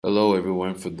Hello,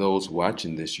 everyone. For those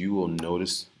watching this, you will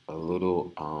notice a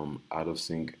little out of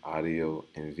sync audio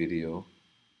and video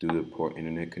due to poor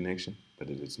internet connection,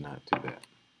 but it is not too bad.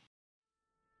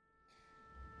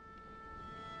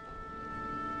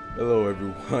 Hello,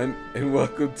 everyone, and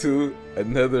welcome to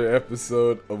another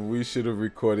episode of We Should Have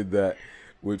Recorded That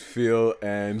with Phil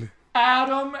and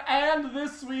Adam, and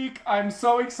this week I'm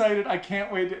so excited. I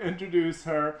can't wait to introduce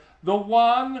her. The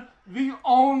one, the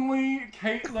only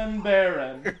Caitlin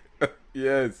Barron.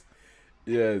 yes,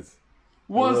 yes.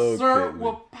 Was Hello, Sir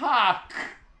Caitlin. Wapak.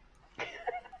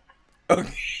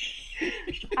 Okay.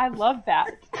 I love that.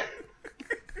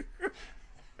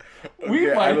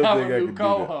 We Okay, I might don't have think I a can new do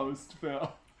co-host,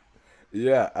 Phil.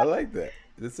 Yeah, I like that.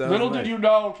 This sounds Little nice. did you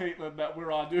know, Caitlin, that we're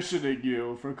auditioning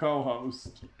you for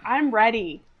co-host. I'm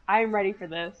ready. I'm ready for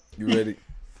this. You ready?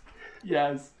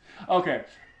 Yes. Okay.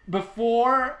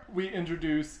 Before we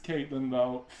introduce Caitlin,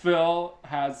 though, Phil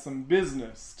has some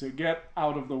business to get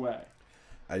out of the way.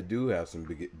 I do have some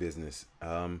big business.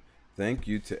 Thank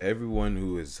you to everyone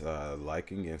who is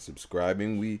liking and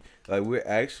subscribing. We're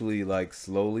actually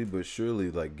slowly but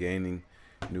surely gaining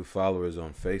new followers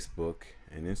on Facebook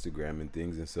and Instagram and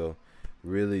things, and so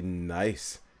really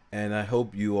nice. And I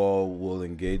hope you all will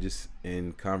engage us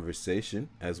in conversation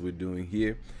as we're doing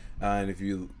here. And if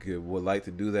you would like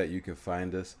to do that, you can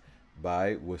find us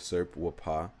by Waserp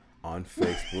Wapa on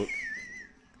Facebook.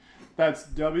 That's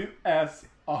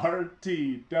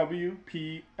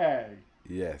WSRTWPA.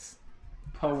 Yes.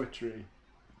 Poetry.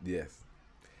 Yes.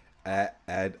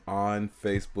 Add on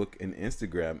Facebook and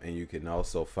Instagram, and you can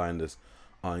also find us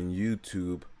on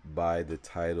YouTube by the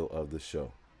title of the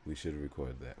show. We should have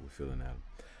recorded that. We're feeling out.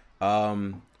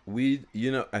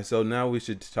 So now we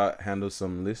should handle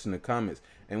some listener comments,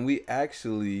 and we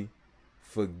actually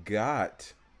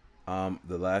forgot.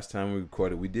 The last time we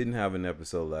recorded, we didn't have an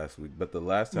episode last week, but the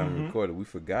last time we recorded, we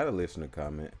forgot a listener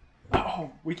comment.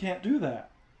 Oh, we can't do that.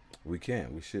 We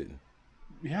can't. We shouldn't.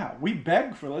 Yeah, we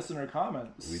beg for listener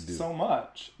comments We do. so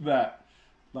much that,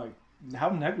 how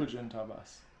negligent of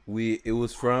us. It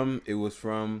was from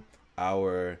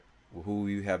our who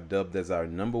we have dubbed as our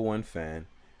number one fan,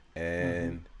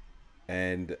 and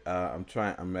I'm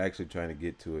actually trying to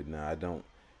get to it now. I don't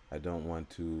want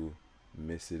to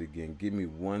miss it again. Give me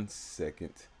 1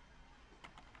 second.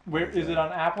 Where is it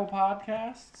on Apple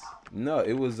Podcasts? No,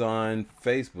 it was on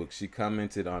Facebook. She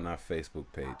commented on our Facebook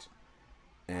page,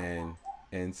 and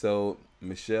so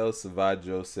Michelle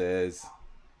Savaggio says,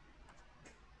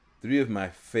 3 of my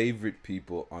favorite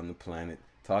people on the planet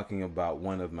talking about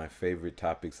one of my favorite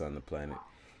topics on the planet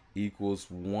equals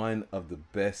one of the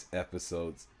best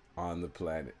episodes on the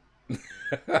planet. Thank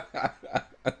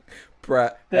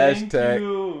Hashtag.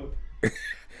 you.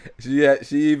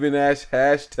 She even asked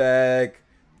hashtag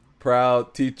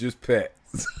proud teacher's pet.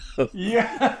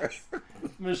 Yes.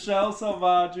 Michelle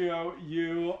Salvaggio,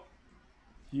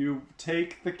 you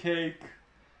take the cake.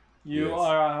 You Yes.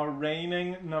 are our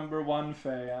reigning number one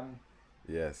fan.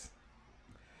 Yes.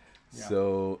 Yeah.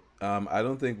 So I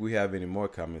don't think we have any more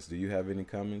comments. Do you have any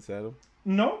comments, Adam?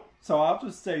 No, so I'll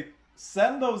just say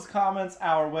send those comments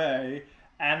our way.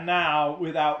 And now,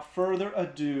 without further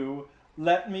ado,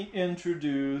 let me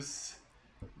introduce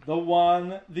the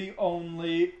one, the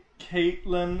only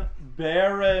Caitlin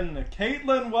Barron.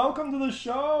 Caitlin, welcome to the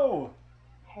show.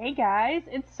 Hey guys,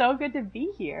 it's so good to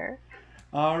be here.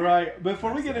 All right,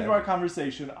 before we get into our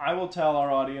conversation, I will tell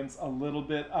our audience a little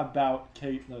bit about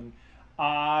Caitlin.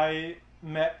 I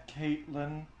met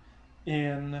Caitlin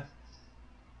in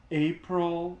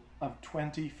April of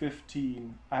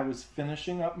 2015. I was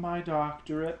finishing up my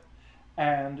doctorate,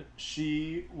 and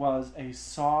she was a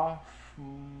sophomore.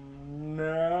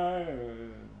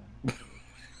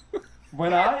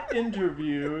 When I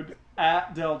interviewed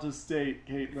at Delta State,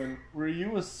 Caitlin, were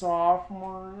you a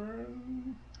sophomore?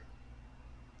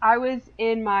 I was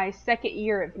in my second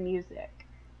year of music.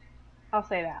 I'll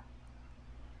say that.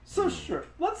 So sure,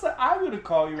 let's say I'm going to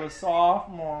call you a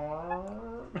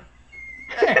sophomore.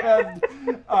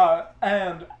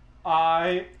 and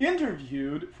I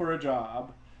interviewed for a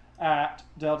job at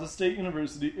Delta State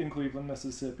University in Cleveland,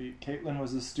 Mississippi. Caitlin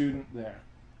was a student there.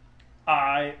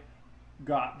 I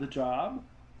got the job.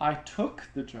 I took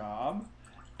the job,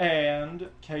 and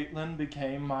Caitlin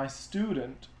became my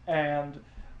student. And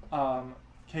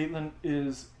Caitlin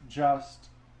is just...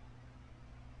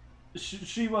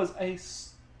 She was a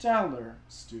stellar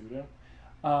student.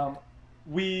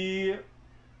 We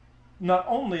not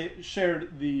only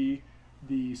shared the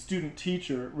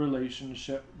student-teacher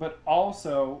relationship, but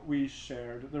also we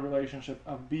shared the relationship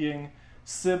of being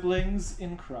siblings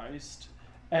in Christ,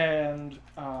 and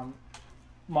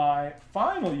my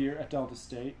final year at Delta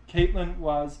State, Caitlin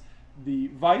was the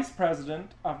vice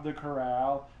president of the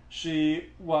chorale. She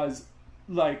was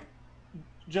like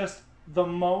just the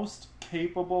most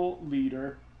capable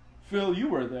leader. Phil, you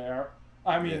were there.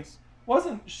 I mean, Yes.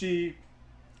 wasn't she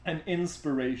an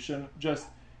inspiration just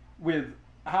with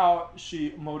how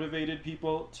she motivated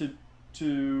people to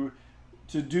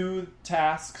do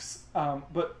tasks,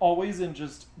 but always in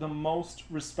just the most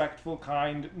respectful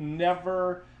kind,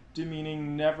 never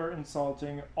demeaning, never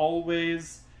insulting,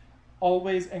 always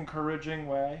encouraging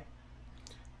way.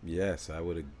 Yes, I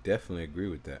would definitely agree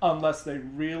with that. Unless they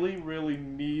really, really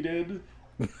needed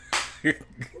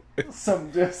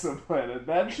some discipline, and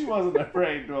then she wasn't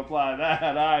afraid to apply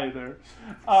that either.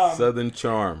 Southern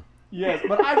charm. Yes,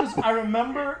 but I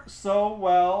remember so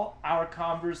well our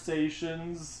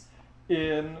conversations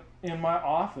in my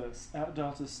office at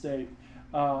Delta State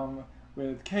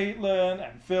with Caitlin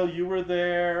and Phil. You were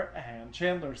there, and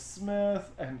Chandler Smith,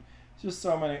 and just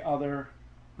so many other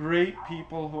great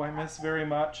people who I miss very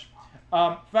much.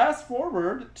 Fast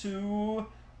forward to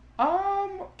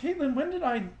Caitlin. When did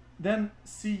I then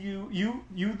see you?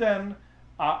 You then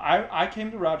I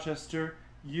came to Rochester.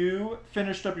 You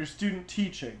finished up your student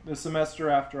teaching the semester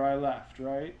after I left,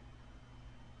 right?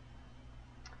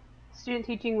 Student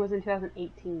teaching was in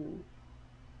 2018.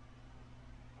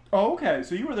 Oh, okay.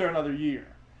 So you were there another year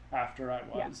after I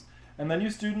was. Yeah. And then you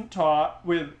student taught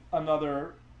with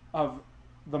another of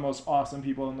the most awesome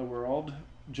people in the world,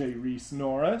 J. Reese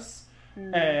Norris.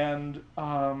 And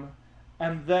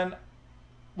then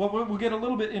we'll get a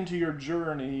little bit into your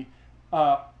journey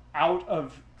out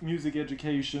of music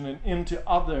education and into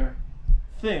other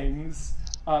things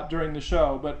during the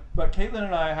show. But Caitlin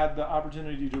and I had the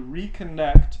opportunity to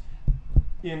reconnect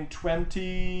in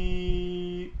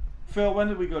Phil, when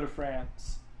did we go to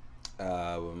France?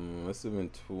 Must have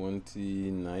been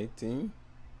 2019.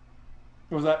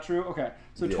 Was that true? Okay.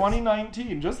 So Yes.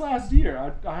 2019, just last year.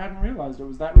 I hadn't realized it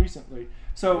was that recently.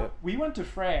 So Yep. we went to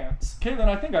France. Caitlin,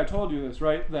 I think I told you this,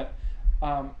 right? That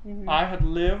I had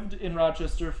lived in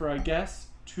Rochester for, I guess,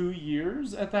 2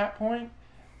 years at that point.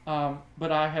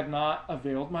 But I had not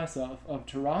availed myself of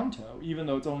Toronto, even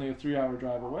though it's only a 3-hour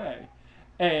drive away.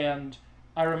 And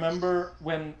I remember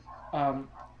when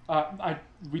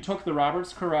we took the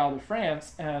Roberts Chorale to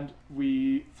France, and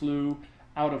we flew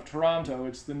out of Toronto.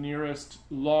 It's the nearest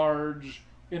large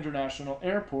international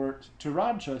airport to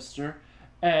Rochester.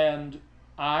 And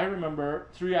I remember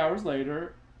 3 hours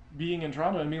later being in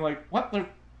Toronto and being like, what?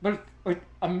 There's like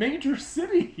a major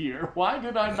city here. Why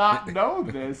did I not know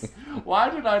this? Why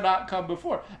did I not come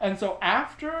before? And so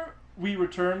after we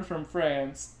returned from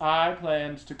France, I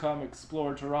planned to come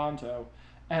explore Toronto.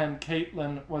 And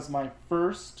Caitlin was my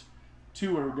first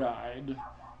tour guide.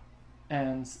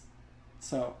 And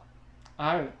so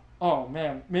oh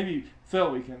man, maybe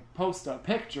Phil, we can post a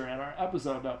picture in our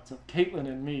episode notes of Caitlin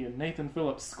and me in Nathan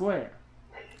Phillips Square.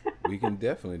 We can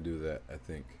definitely do that, I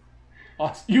think.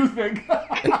 You think?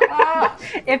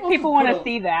 If people want to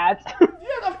see that.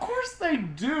 Yeah, of course they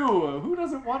do. Who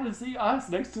doesn't want to see us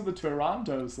next to the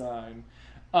Toronto sign?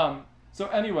 So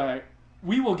anyway,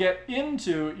 we will get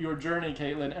into your journey,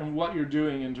 Caitlin, and what you're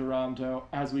doing in Toronto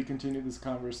as we continue this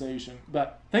conversation.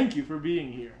 But thank you for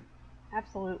being here.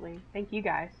 Absolutely. Thank you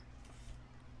guys.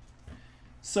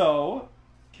 So,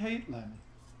 Caitlin,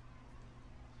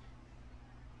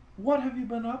 what have you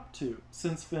been up to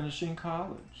since finishing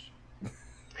college?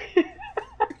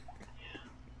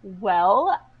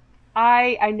 Well,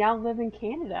 I now live in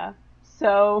Canada,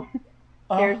 so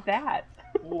there's that.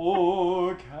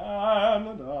 Oh,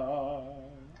 Canada,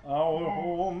 our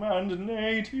home and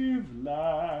native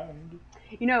land.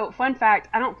 You know, fun fact,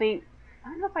 I don't know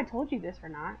if I told you this or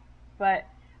not, but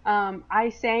I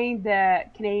sang the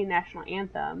Canadian National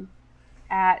Anthem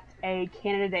at a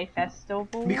Canada Day festival.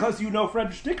 Because you know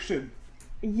French diction.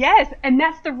 Yes, and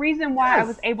that's the reason why I Yes.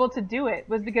 was able to do it,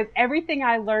 was because everything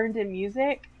I learned in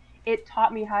music, it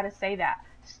taught me how to say that.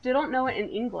 Still don't know it in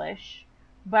English,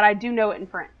 but I do know it in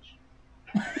French.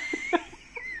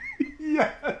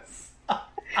 Yes.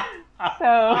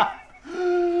 So,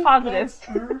 positive. That's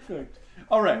perfect.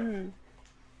 All right.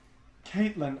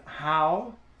 Caitlin,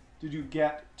 how did you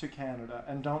get to Canada?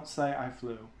 And don't say I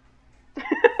flew.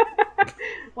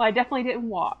 Well, I definitely didn't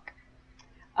walk.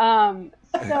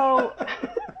 So,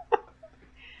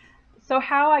 so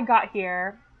how I got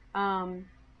here,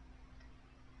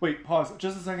 Wait, pause.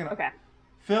 Just a second. okay.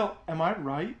 Phil, am I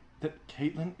right that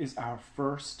Caitlin is our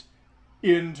first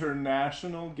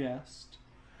international guest?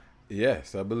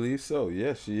 Yes, I believe so.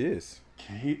 Yes, she is.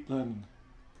 Caitlin.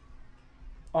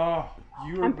 Oh,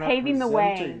 you are I'm paving the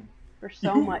way. for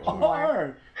so You much more.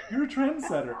 are. You're a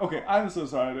trendsetter. Okay, I'm so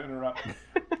sorry to interrupt.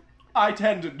 I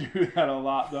tend to do that a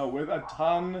lot, though, with a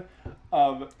ton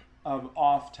of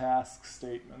off-task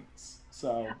statements.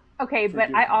 So Okay, but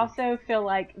forgive I me. also feel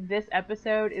like this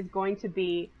episode is going to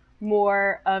be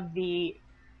more of the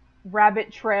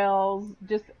rabbit trails,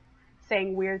 just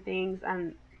saying weird things,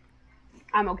 and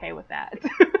I'm okay with that.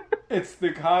 It's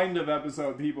the kind of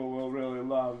episode people will really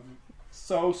love.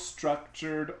 So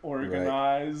structured,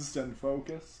 organized, and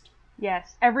focused.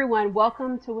 Yes, everyone,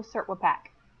 welcome to a Sirtwa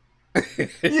Pack.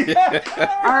 Yeah!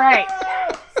 All right,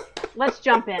 let's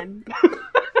jump in.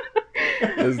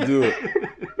 Let's do it.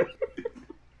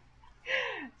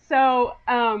 So,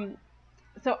 I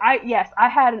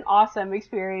had an awesome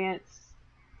experience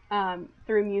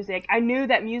through music. I knew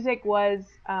that music was,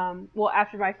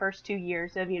 after my first 2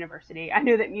 years of university, I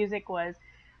knew that music was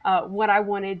what I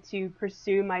wanted to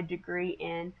pursue my degree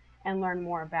in and learn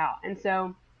more about. And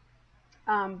so,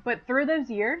 but through those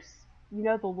years,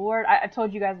 the Lord, I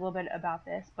told you guys a little bit about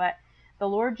this, but the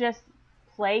Lord just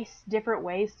placed different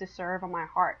ways to serve on my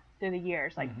heart through the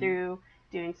years, like through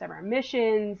doing summer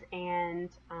missions and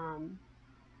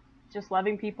just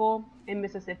loving people in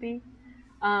Mississippi.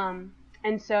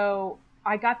 And so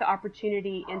I got the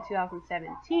opportunity in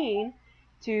 2017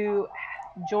 to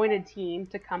join a team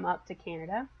to come up to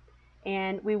Canada.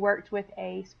 And we worked with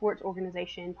a sports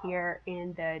organization here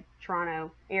in the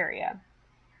Toronto area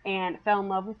and fell in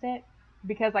love with it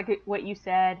because, like what you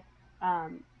said,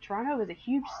 Toronto is a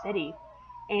huge city.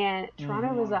 And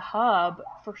Toronto is a hub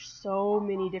for so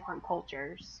many different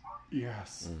cultures.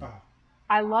 Yes. Oh.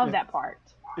 I love that part.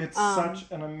 It's such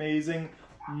an amazing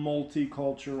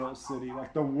multicultural city.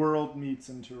 Like the world meets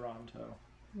in Toronto.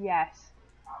 Yes.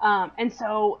 And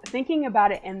so thinking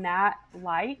about it in that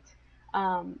light,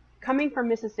 coming from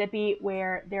Mississippi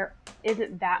where there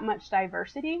isn't that much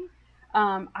diversity,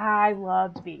 I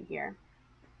loved being here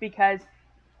because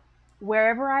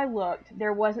wherever I looked,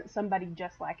 there wasn't somebody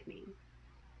just like me.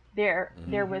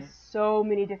 There was so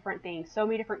many different things, so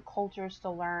many different cultures to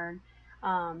learn.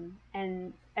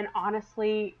 And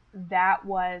honestly, that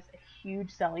was a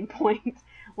huge selling point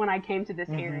when I came to this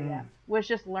area, was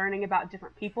just learning about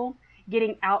different people,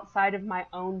 getting outside of my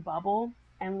own bubble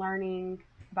and learning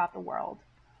about the world.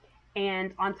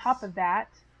 And on top of that,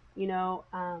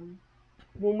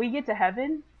 when we get to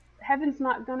heaven, heaven's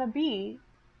not going to be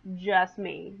just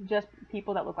me, just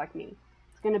people that look like me.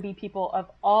 It's going to be people of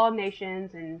all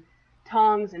nations and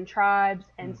tongues and tribes.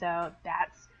 And so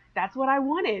that's what I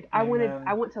wanted. Amen.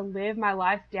 I want to live my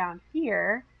life down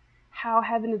here, how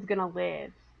heaven is going to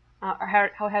live,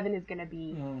 or how heaven is going to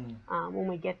be when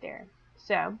we get there.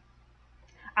 So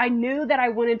I knew that I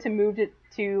wanted to move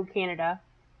to Canada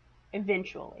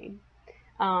eventually.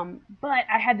 But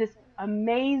I had this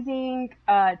amazing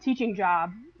teaching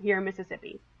job here in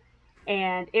Mississippi.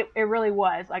 And it really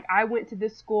was. Like, I went to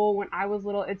this school when I was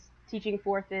little. It's teaching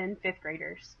 4th and 5th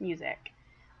graders music.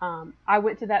 I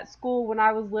went to that school when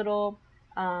I was little.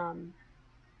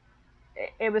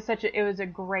 It was a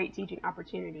great teaching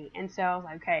opportunity. And so I was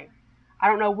like, okay, I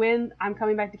don't know when I'm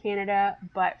coming back to Canada,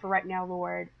 but for right now,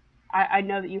 Lord, I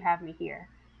know that you have me here.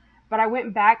 But I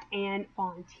went back and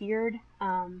volunteered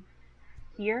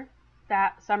here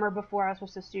that summer before I was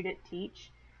supposed to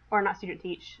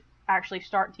actually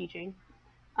start teaching.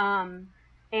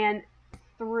 And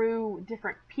through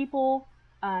different people,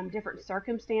 different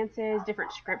circumstances,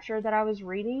 different scripture that I was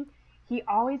reading, he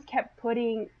always kept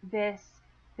putting this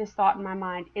thought in my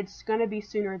mind. It's going to be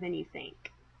sooner than you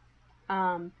think.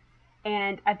 And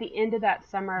at the end of that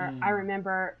summer, I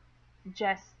remember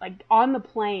just like on the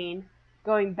plane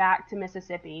going back to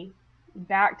Mississippi,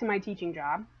 back to my teaching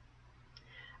job.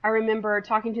 I remember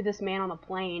talking to this man on the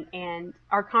plane, and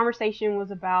our conversation was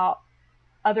about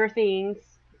other things,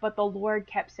 but the Lord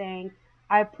kept saying,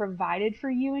 I've provided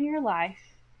for you in your life,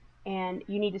 and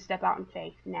you need to step out in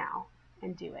faith now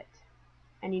and do it.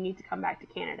 And you need to come back to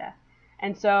Canada.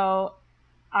 And so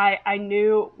I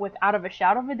knew without a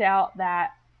shadow of a doubt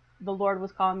that the Lord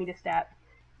was calling me to step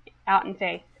out in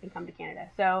faith and come to Canada.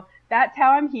 So that's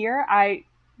how I'm here. I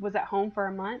was at home for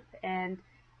a month and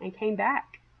came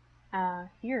back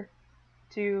here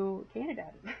to Canada.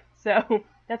 So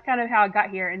that's kind of how I got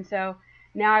here. And so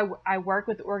now I work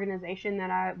with the organization that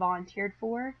I volunteered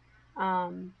for.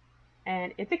 And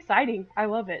it's exciting. I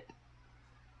love it.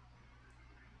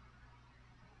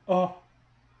 Oh,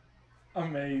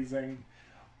 amazing.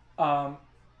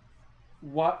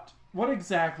 What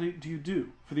exactly do you do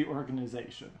for the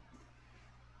organization?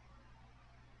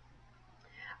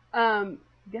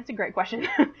 That's a great question.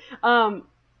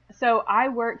 So I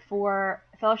work for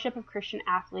Fellowship of Christian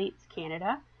Athletes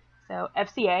Canada, so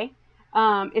FCA.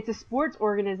 It's a sports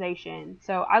organization.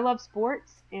 So I love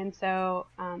sports, and so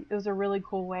it was a really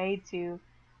cool way to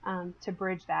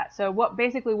bridge that. So what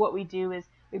we do is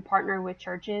we partner with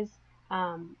churches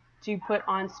to put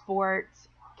on sports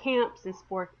camps and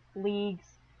sport leagues,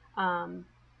 and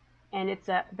it's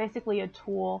basically a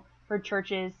tool for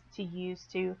churches to use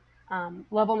to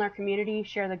love on their community,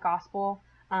 share the gospel,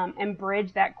 and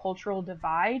bridge that cultural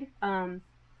divide.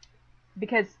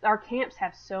 Because our camps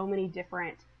have so many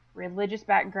different religious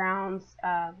backgrounds,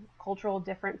 cultural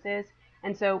differences,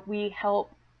 and so we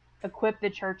help equip the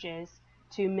churches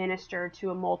to minister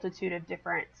to a multitude of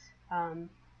different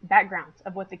backgrounds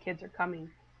of what the kids are coming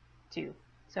to.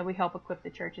 So we help equip the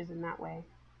churches in that way.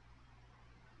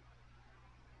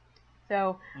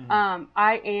 So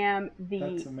I am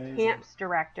the camps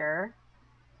director.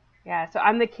 Yeah, so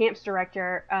I'm the camps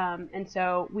director, and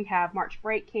so we have March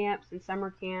break camps and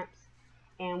summer camps,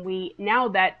 and now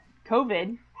that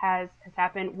COVID has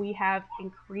happened, we have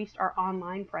increased our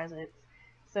online presence.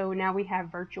 So now we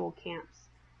have virtual camps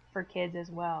for kids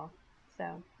as well.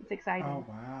 So it's exciting. Oh,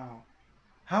 wow.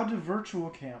 How do virtual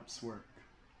camps work?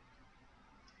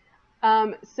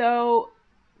 So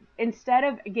instead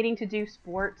of getting to do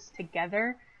sports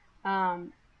together,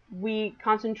 we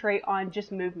concentrate on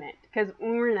just movement. Because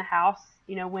when we were in the house,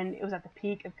 when it was at the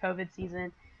peak of COVID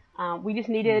season, we just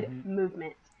needed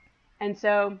movement. And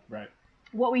so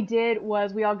what we did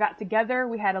was we all got together.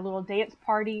 We had a little dance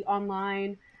party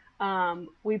online.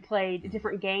 We played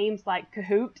different games like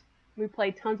Kahoot. We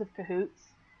played tons of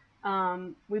Kahoots.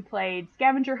 We played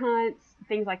scavenger hunts,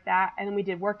 things like that. And then we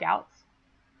did workouts.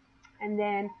 And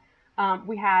then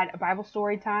we had a Bible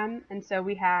story time. And so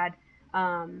we had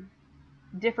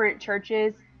different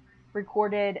churches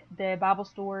recorded the Bible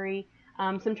story.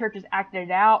 Some churches acted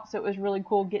it out. So it was really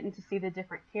cool getting to see the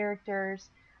different characters.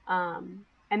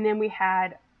 And then we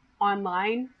had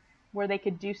online where they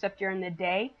could do stuff during the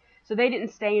day. So they didn't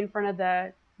stay in front of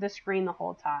the screen the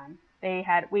whole time.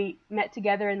 We met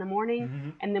together in the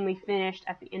morning, and then we finished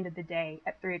at the end of the day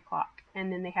at 3:00.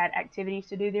 And then they had activities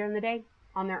to do during the day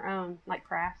on their own, like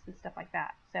crafts and stuff like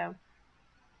that. So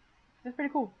it's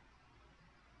pretty cool.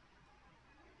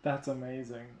 That's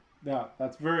amazing. Yeah,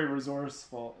 that's very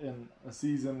resourceful in a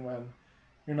season when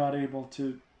you're not able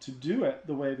to do it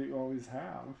the way that you always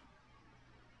have.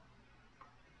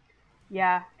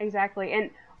 Yeah, exactly.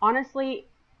 And honestly,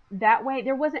 that way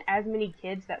there wasn't as many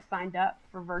kids that signed up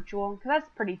for virtual, because that's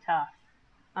pretty tough.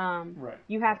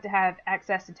 You have to have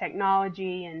access to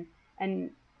technology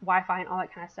and Wi-Fi and all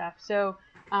that kind of stuff. So,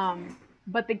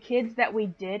 but the kids that we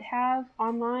did have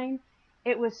online,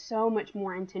 it was so much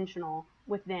more intentional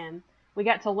with them. We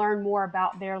got to learn more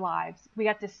about their lives. We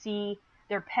got to see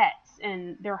their pets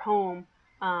and their home.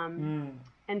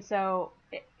 And so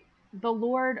the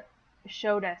Lord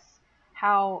showed us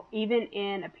how, even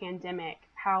in a pandemic,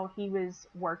 how he was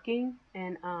working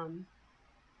in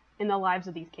the lives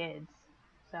of these kids.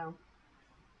 So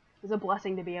it was a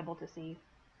blessing to be able to see.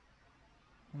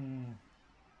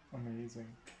 Amazing.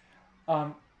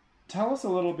 Tell us a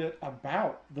little bit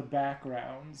about the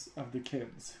backgrounds of the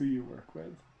kids who you work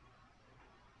with.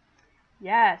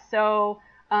 Yeah, so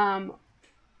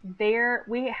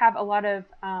we have a lot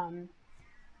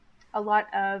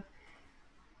of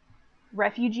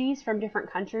refugees from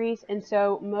different countries, and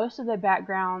so most of the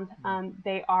background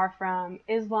they are from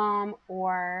Islam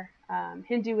or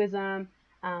Hinduism.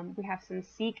 We have some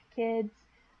Sikh kids.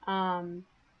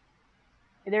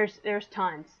 There's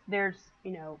tons. There's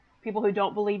people who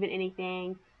don't believe in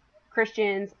anything,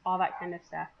 Christians, all that kind of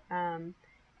stuff. And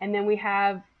then we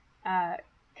have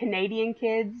Canadian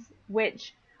kids,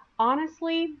 which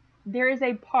honestly, there is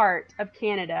a part of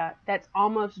Canada that's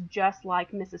almost just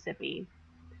like Mississippi.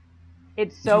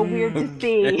 It's so weird to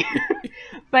see,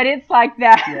 but it's like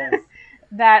that. Yes.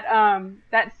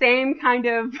 that same kind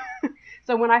of.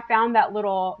 So when I found that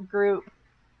little group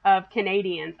of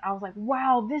Canadians, I was like,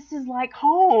 wow, this is like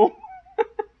home.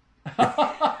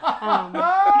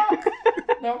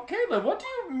 Now, Kayla, what do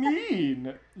you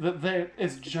mean that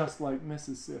it's just like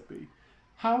Mississippi?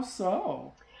 How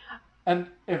so? And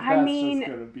if that's just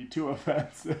going to be too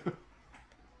offensive.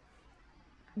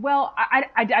 Well,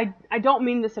 I don't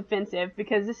mean this offensive,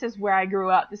 because this is where I grew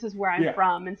up. This is where I'm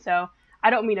from. And so I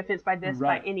don't mean offense by this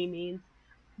by any means.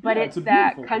 But it's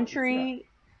that country.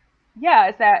 Yeah,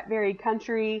 it's that very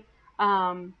country.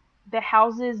 The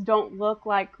houses don't look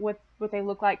like what they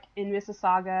look like in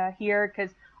Mississauga here,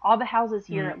 because all the houses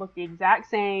here look the exact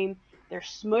same. They're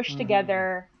smushed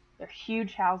together. They're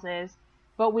huge houses.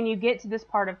 But when you get to this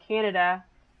part of Canada,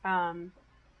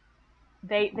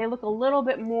 they look a little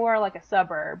bit more like a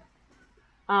suburb.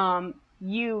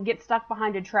 you get stuck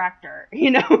behind a tractor,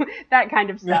 that kind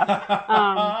of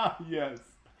stuff. Yes.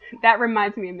 That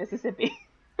reminds me of Mississippi.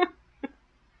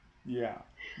 Yeah.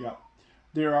 Yeah.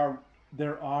 There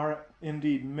are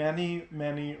indeed many,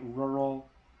 many rural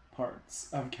parts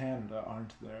of Canada,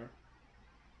 aren't there?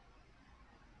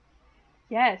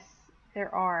 Yes,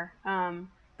 there are.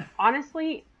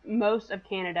 Honestly, most of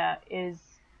Canada is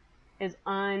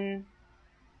uncitied.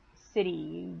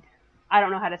 I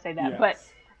don't know how to say that, but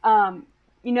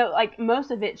Yes. like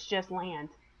most of it's just land.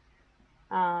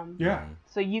 Yeah.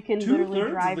 So you can literally 2/3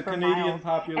 of drive the for Canadian miles. And,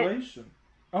 population.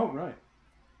 Oh, right.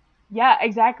 yeah,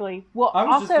 exactly. Well, I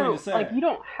was just going also, to say like, you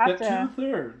don't have that to.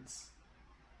 2/3.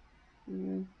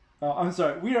 Mm, I'm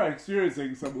sorry, we are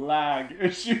experiencing some lag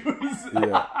issues.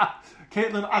 Yeah.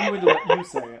 Caitlin, I'm going to let you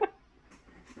say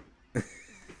it.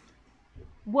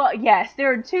 Well, yes,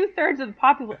 there are 2/3 of the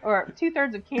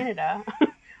 2/3 of Canada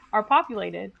are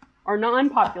populated or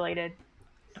non-populated.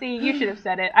 See, you should have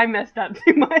said it. I messed up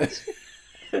too much.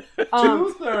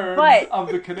 2/3 but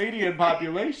of the Canadian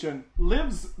population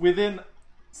lives within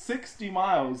 60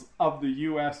 miles of the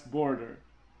U.S. border.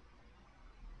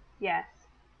 yes,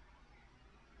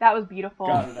 that was beautiful.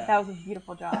 Got it out. That was a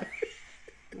beautiful job.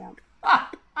 Yeah.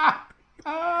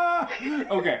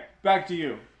 Okay, back to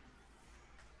you.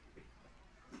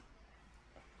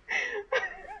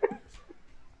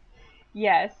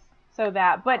 Yes, so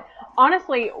that. But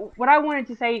honestly, what I wanted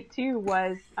to say too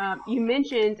was you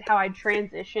mentioned how I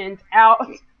transitioned out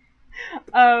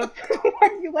of. Why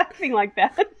are you laughing like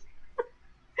that?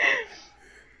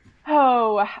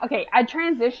 Oh, okay. I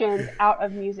transitioned out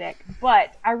of music,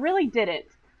 but I really didn't.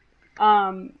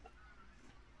 Um,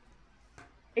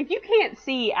 if you can't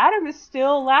see, Adam is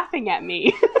still laughing at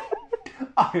me.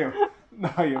 I am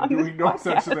On doing this no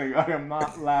such podcast. thing. I am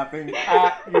not laughing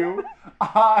at you.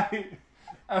 I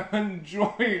am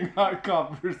enjoying our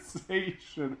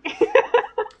conversation.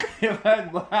 If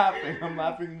I'm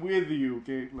laughing with you,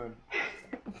 Caitlin.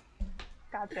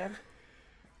 Gotcha.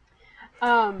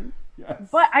 Yes.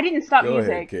 But I didn't stop Go ahead,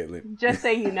 music. Caitlin. Just so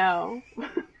you know.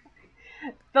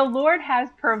 The Lord has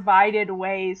provided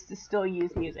ways to still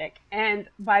use music. And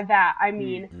by that, I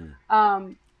mean,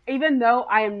 even though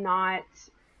I am not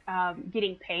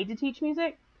getting paid to teach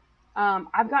music,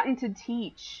 I've gotten to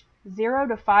teach 0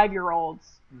 to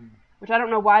 5-year-olds, which I don't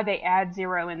know why they add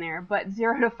 0 in there, but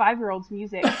 0 to 5-year-olds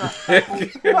music for a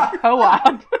homeschool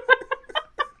co-op.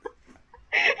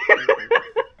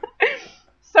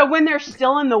 So when they're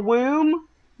still in the womb,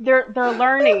 they're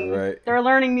learning. Right. They're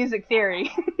learning music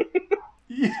theory.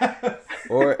 Yes.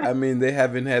 Or I mean, they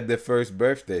haven't had their first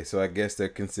birthday, so I guess they're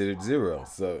considered 0.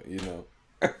 So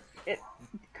It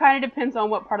kind of depends on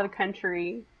what part of the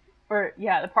country, or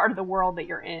the part of the world that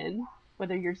you're in,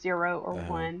 whether you're 0 or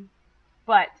 1.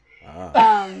 But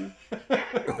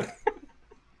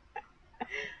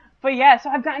but yeah, so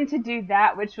I've gotten to do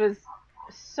that, which was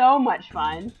so much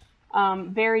fun.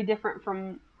 Very different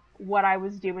from what I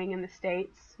was doing in the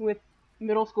States. With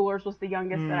middle schoolers was the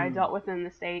youngest that I dealt with in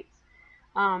the States.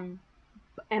 And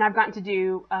I've gotten to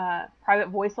do private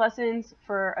voice lessons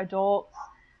for adults.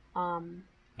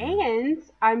 And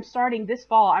I'm starting this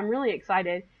fall. I'm really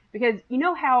excited because you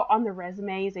know how on the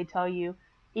resumes they tell you,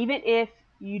 even if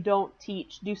you don't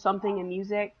teach, do something in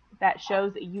music that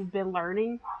shows that you've been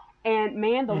learning. And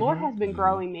man, the Lord has been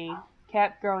growing me,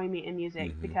 kept growing me in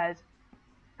music because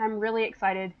I'm really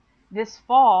excited. This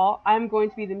fall, I'm going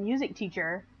to be the music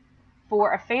teacher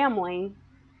for a family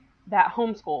that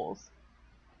homeschools.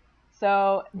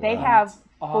 So they have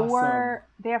Awesome.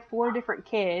 They have 4 different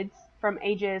kids from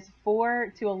ages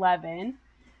 4 to 11,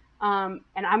 and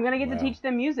I'm gonna get to teach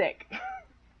them music.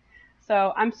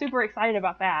 So I'm super excited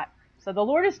about that. So the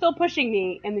Lord is still pushing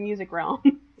me in the music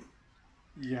realm.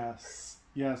 Yes.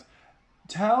 Yes.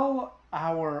 Tell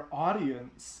our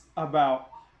audience about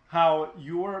how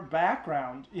your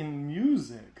background in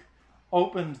music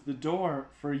opened the door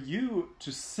for you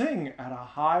to sing at a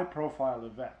high-profile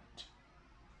event.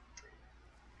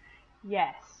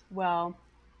 Yes. Well,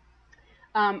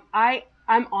 I'm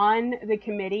on the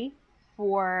committee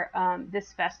for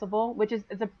this festival, which is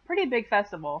it's a pretty big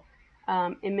festival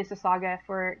in Mississauga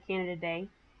for Canada Day,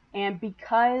 and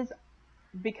because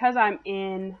I'm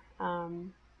in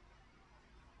I'm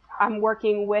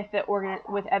working with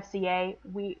with FCA.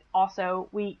 We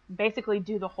basically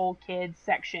do the whole kids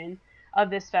section of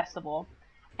this festival,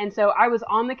 and so I was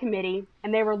on the committee,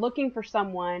 and they were looking for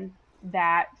someone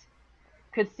that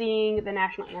could sing the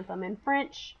national anthem in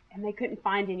French, and they couldn't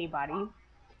find anybody.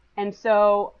 And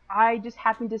so I just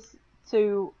happened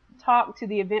to talk to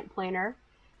the event planner,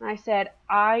 and I said,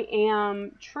 I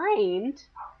am trained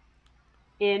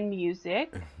in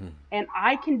music, and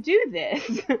I can do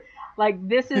this. Like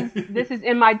this is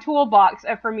in my toolbox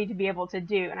for me to be able to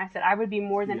do. And I said I would be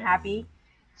more than happy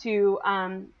to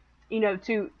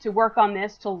to work on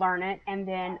this, to learn it, and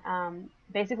then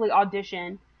basically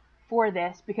audition for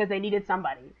this because they needed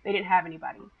somebody. They didn't have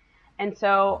anybody. And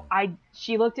so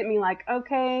she looked at me like,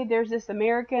 okay, there's this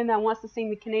American that wants to sing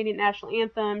the Canadian national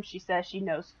anthem. She says she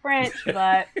knows French,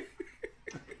 but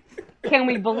can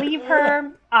we believe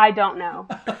her? I don't know.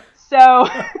 So,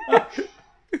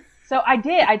 so I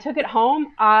did. I took it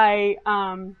home. I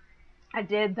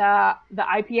did the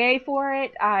IPA for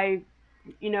it. I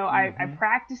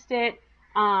practiced it.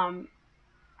 I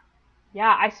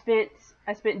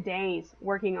spent days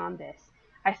working on this.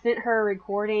 I sent her a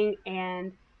recording,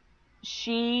 and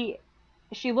she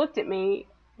looked at me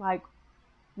like,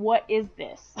 what is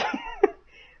this?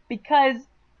 Because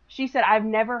she said, I've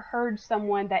never heard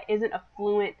someone that isn't a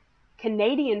fluent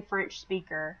Canadian French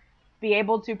speaker be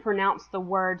able to pronounce the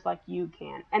words like you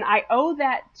can. And I owe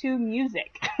that to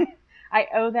music. I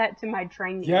owe that to my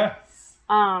training. Yes.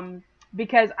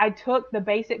 Because I took the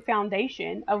basic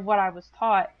foundation of what I was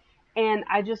taught, and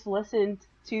I just listened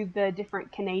to the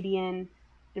different Canadian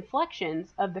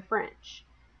inflections of the French.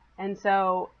 And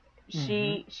so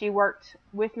she worked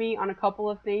with me on a couple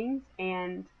of things,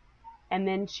 and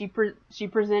then she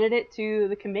presented it to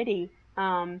the committee,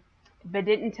 but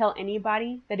didn't tell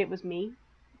anybody that it was me.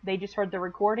 They just heard the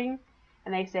recording,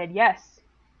 and they said, yes,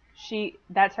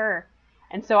 that's her.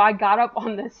 And so I got up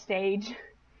on the stage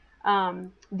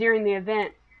during the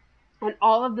event, and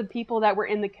all of the people that were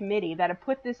in the committee that had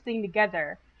put this thing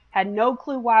together had no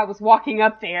clue why I was walking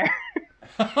up there.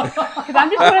 Because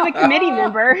I'm just one of the committee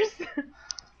members.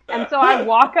 And so I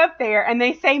walk up there, and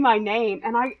they say my name,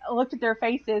 and I looked at their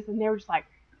faces, and they were just like,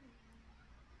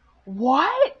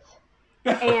 what?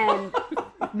 And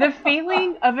the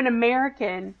feeling of an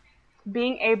American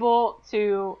being able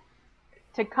to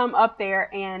come up there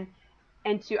and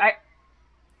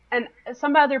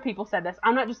some other people said this.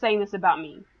 I'm not just saying this about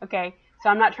me, okay? So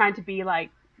I'm not trying to be like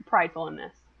prideful in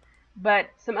this. But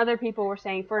some other people were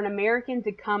saying for an American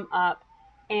to come up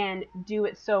and do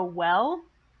it so well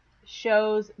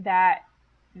shows that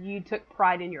you took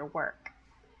pride in your work.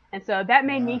 And so that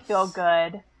made me feel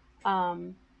good.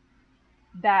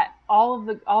 That all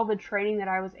the training that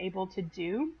I was able to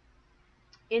do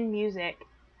in music,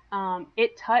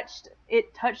 it touched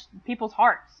people's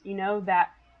hearts,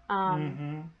 that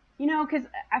because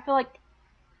I feel like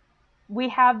we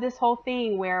have this whole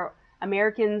thing where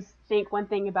Americans think one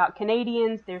thing about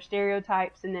Canadians, their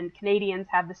stereotypes, and then Canadians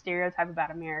have the stereotype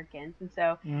about Americans. And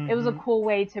so it was a cool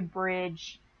way to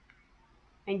bridge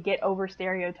and get over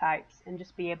stereotypes and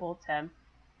just be able to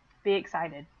be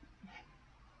excited.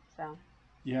 So.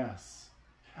 Yes.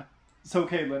 So,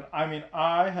 Caitlin, I mean,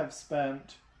 I have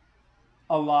spent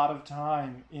a lot of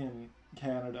time in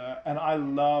Canada, and I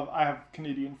have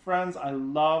Canadian friends. I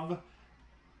love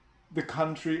the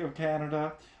country of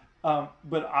Canada.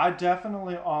 But I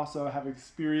definitely also have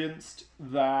experienced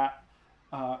that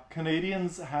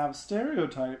Canadians have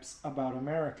stereotypes about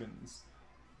Americans.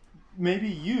 Maybe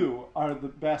you are the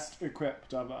best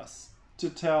equipped of us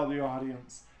to tell the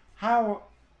audience how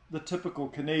the typical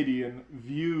Canadian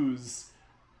views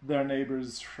their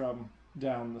neighbors from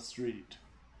down the street.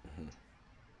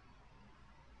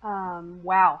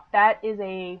 Wow, that is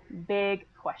a big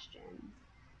question.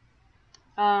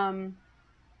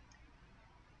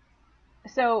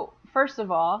 So, first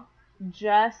of all,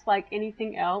 just like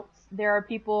anything else, there are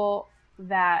people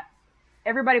that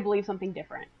everybody believes something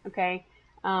different, okay?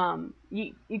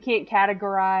 You can't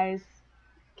categorize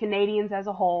Canadians as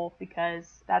a whole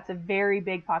because that's a very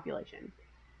big population.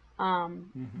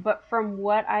 But from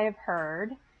what I have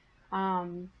heard,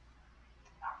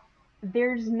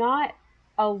 there's not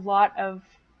a lot of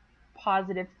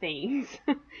positive things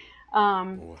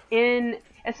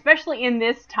especially in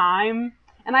this time.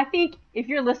 And I think if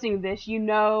you're listening to this, you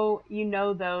know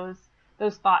those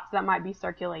thoughts that might be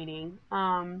circulating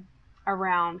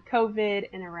around COVID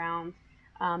and around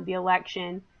the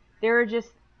election. There are just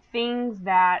things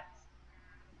that,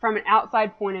 from an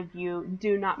outside point of view,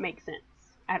 do not make sense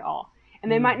at all.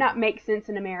 And they might not make sense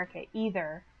in America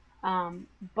either.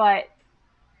 But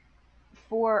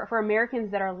for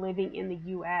Americans that are living in the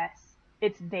U.S.,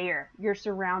 it's there. You're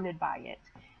surrounded by it.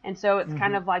 And so it's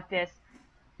kind of like this.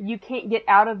 You can't get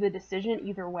out of the decision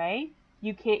either way.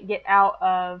 You can't get out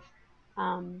of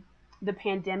the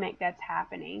pandemic that's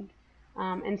happening.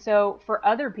 And so for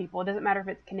other people, it doesn't matter if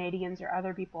it's Canadians or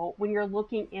other people, when you're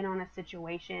looking in on a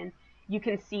situation, you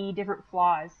can see different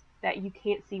flaws that you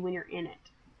can't see when you're in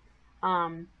it.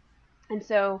 And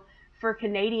so for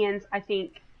Canadians, I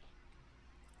think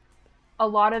a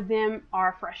lot of them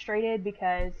are frustrated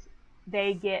because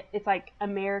it's like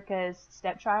America's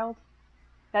stepchild.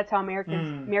 That's how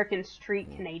Americans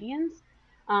treat Canadians.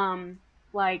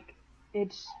 Like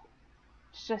it's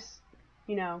just,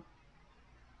 you know,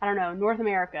 I don't know, North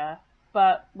America,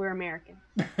 but we're American.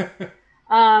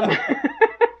 um,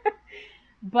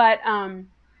 but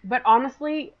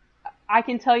honestly, I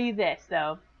can tell you this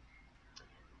though.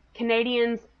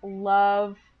 Canadians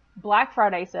love Black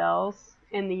Friday sales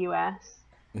in the US.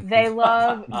 They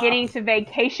love getting to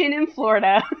vacation in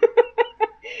Florida.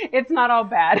 It's not all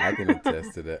bad. I can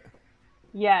attest to that.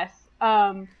 Yes.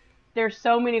 There's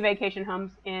so many vacation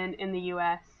homes in the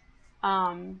US.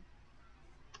 And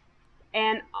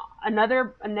a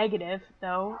negative,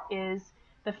 though, is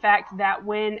the fact that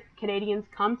when Canadians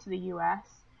come to the US,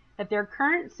 that their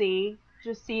currency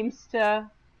just seems to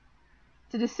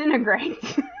disintegrate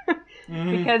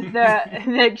because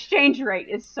the exchange rate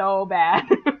is so bad.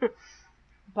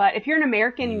 But if you're an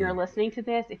American and you're listening to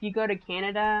this, if you go to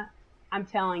Canada, I'm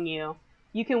telling you,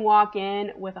 you can walk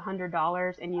in with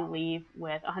 $100 and you leave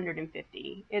with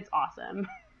 $150. It's awesome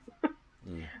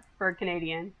for a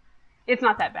Canadian. It's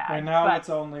not that bad. Right now it's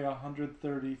only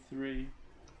 133.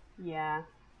 Yeah.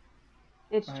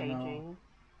 It's changing.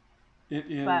 It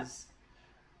is. But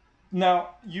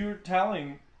now, you're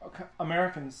telling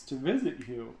Americans to visit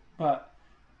you, but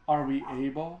are we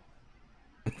able?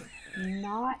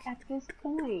 Not at this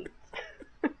point.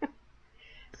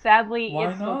 Sadly,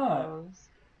 Why it's not? still closed.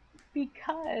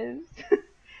 Because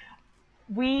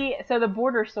so the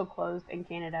border's still closed in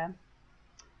Canada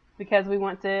because we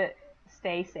want to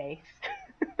stay safe.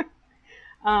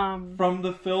 From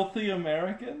the filthy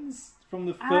Americans? From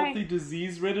the filthy,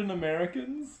 disease-ridden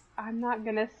Americans? I'm not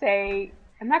gonna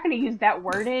use that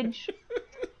wordage.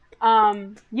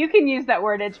 You can use that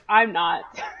wordage. I'm not.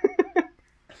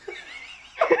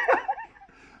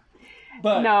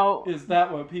 But no. Is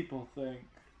that what people think?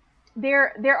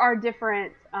 There are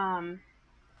different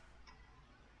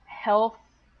health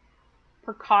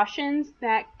precautions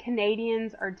that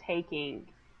Canadians are taking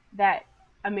that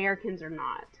Americans are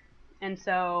not. And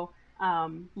so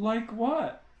like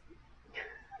what?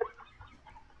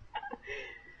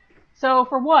 So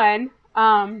for one,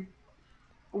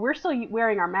 we're still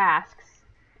wearing our masks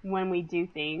when we do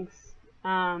things.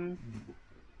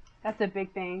 That's a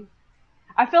big thing.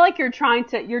 I feel like you're trying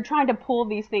to pull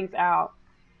these things out.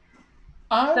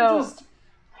 I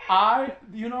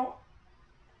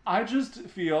just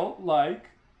feel like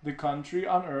the country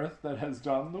on earth that has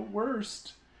done the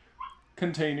worst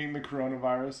containing the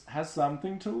coronavirus has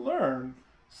something to learn.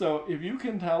 So if you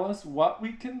can tell us what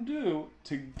we can do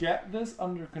to get this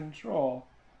under control,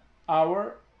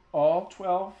 all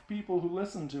 12 people who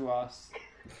listen to us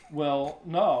will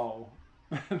know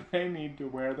they need to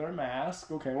wear their mask.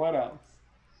 Okay, what else?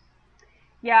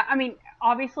 Yeah, I mean,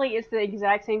 obviously it's the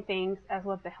exact same things as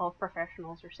what the health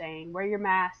professionals are saying. Wear your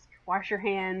mask, wash your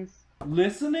hands.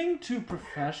 Listening to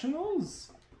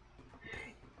professionals?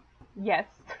 Yes.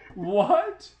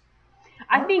 What?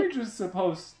 I think we just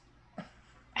supposed...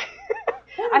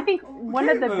 I think one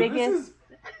of the biggest...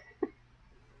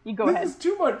 You go ahead. This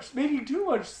is making too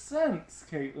much sense,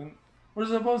 Caitlin. We're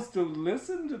supposed to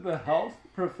listen to the health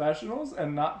professionals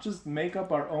and not just make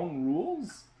up our own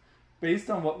rules based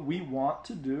on what we want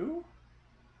to do?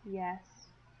 Yes.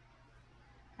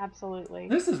 Absolutely.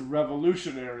 This is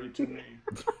revolutionary to me.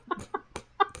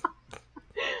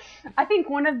 I think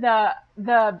one of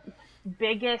the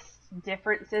biggest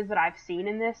differences that I've seen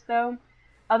in this, though,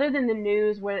 other than the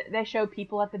news where they show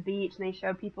people at the beach and they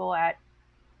show people at,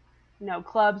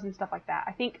 clubs and stuff like that,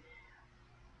 I think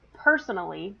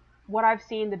personally what I've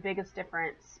seen the biggest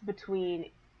difference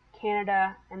between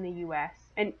Canada and the U.S.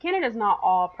 and Canada's not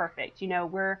all perfect.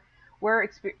 We're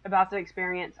about to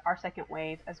experience our second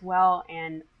wave as well,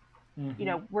 and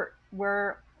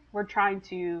we're trying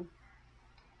to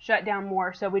shut down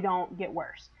more so we don't get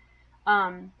worse.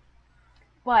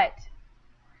 But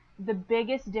the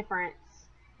biggest difference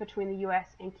between the U.S.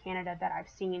 and Canada that I've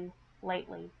seen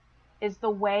lately is the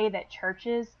way that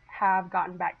churches have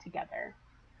gotten back together.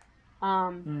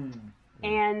 And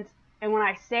when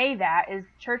I say that, is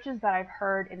churches that I've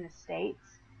heard in the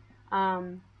States,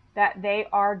 that they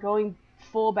are going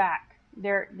full back.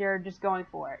 They're just going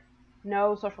for it.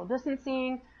 No social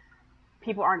distancing.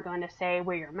 People aren't going to say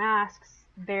wear your masks.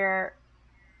 They're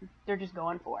just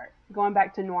going for it, going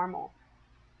back to normal.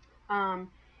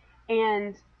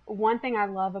 And one thing I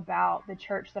love about the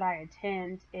church that I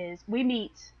attend is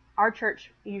our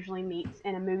church usually meets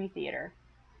in a movie theater.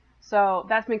 So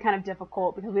that's been kind of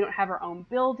difficult because we don't have our own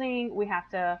building. We have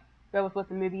to go with what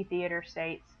the movie theater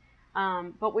states.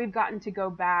 But we've gotten to go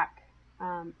back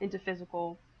into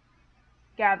physical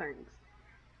gatherings.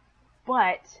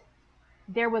 But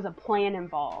there was a plan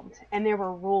involved, and there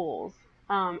were rules.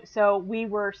 So we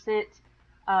were sent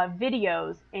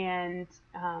videos and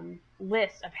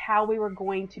lists of how we were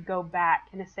going to go back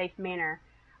in a safe manner.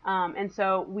 And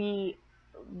so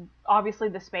obviously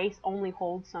the space only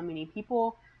holds so many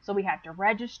people, so we have to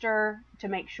register to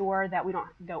make sure that we don't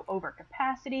go over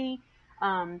capacity.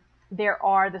 There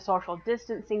are the social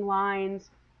distancing lines.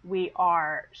 We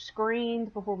are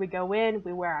screened before we go in.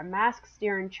 We wear our masks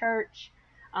during church.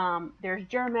 There's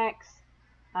Germex.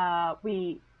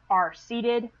 We are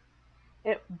seated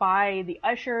by the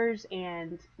ushers,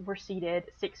 and we're seated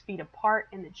 6 feet apart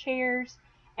in the chairs,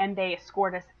 and they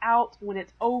escort us out when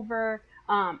it's over.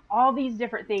 All these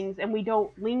different things, and we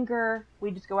don't linger.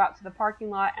 We just go out to the parking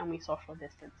lot and we social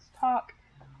distance talk.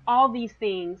 All these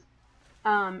things,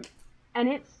 and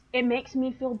it makes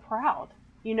me feel proud.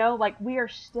 Like we are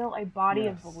still a body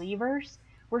of believers.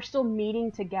 We're still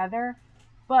meeting together,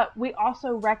 but we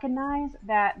also recognize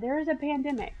that there is a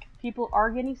pandemic. People are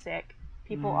getting sick.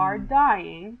 People are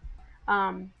dying.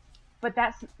 But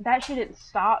that shouldn't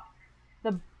stop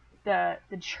the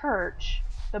church,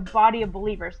 the body of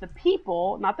believers, the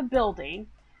people, not the building.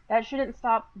 That shouldn't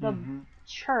stop the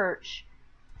church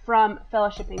from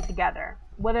fellowshipping together.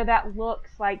 Whether that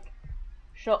looks like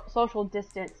social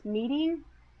distance meeting,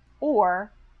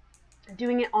 or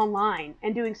doing it online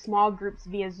and doing small groups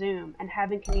via Zoom and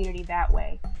having community that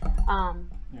way.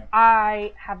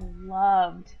 I have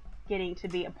loved getting to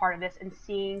be a part of this and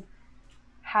seeing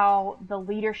how the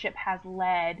leadership has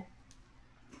led,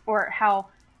 or how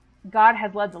God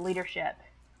has led the leadership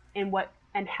in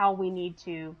and how we need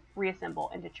to reassemble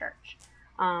into church.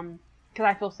 Because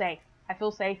I feel safe. I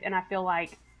feel safe, and I feel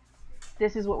like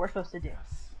this is what we're supposed to do.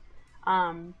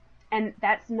 And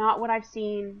that's not what I've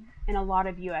seen in a lot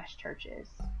of U.S. churches.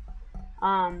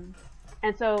 And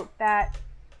so that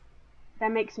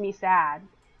makes me sad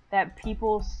that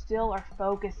people still are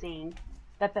focusing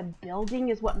that the building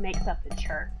is what makes up the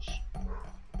church.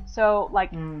 So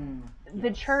like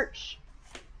the church,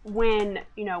 when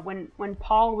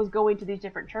Paul was going to these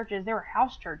different churches, they were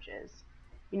house churches.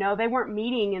 They weren't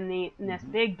meeting in this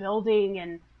big building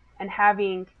and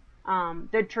having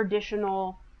the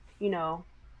traditional,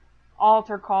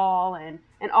 altar call and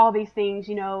all these things.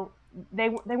 They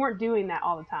weren't doing that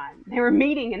all the time. They were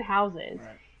meeting in houses.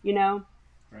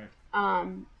 Right.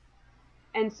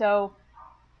 And so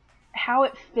how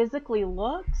it physically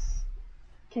looks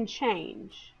can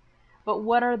change, but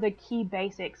what are the key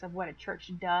basics of what a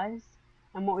church does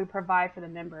and what we provide for the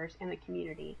members in the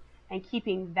community, and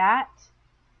keeping that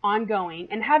ongoing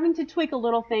and having to tweak a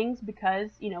little things because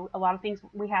a lot of things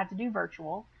we had to do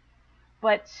virtual,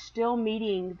 but still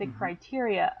meeting the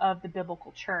criteria of the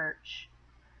biblical church,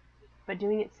 but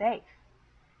doing it safe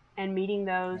and meeting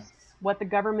those, what the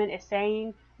government is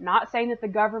saying, not saying that the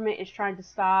government is trying to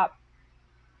stop,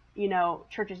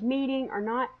 churches meeting or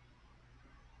not.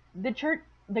 The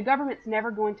government's never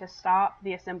going to stop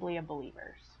the assembly of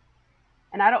believers.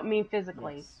 And I don't mean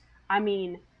physically. Yes. I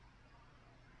mean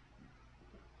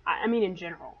in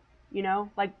general,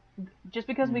 like just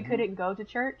because we couldn't go to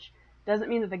church doesn't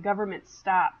mean that the government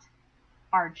stopped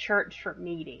our church from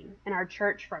meeting and our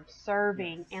church from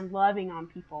serving and loving on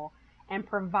people and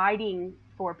providing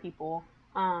for people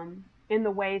in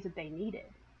the ways that they needed,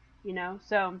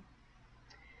 So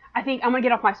I think I'm going to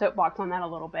get off my soapbox on that a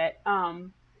little bit.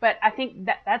 But I think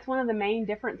that's one of the main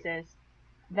differences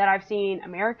that I've seen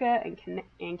America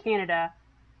and Canada.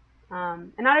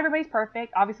 And not everybody's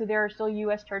perfect. Obviously, there are still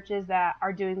U.S. churches that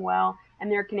are doing well,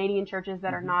 and there are Canadian churches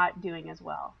that are not doing as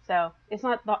well. So it's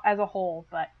not as a whole,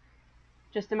 but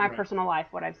just in my personal life,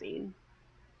 what I've seen.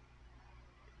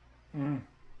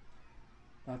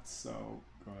 That's so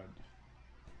good.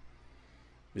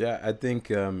 Yeah, I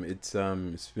think it's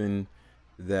been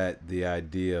the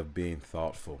idea of being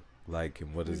thoughtful. Like,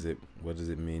 and what does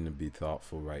it mean to be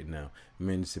thoughtful right now? I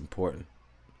mean, it's important.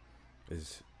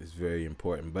 It's very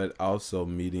important, but also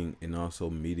meeting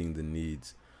the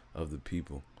needs of the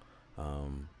people.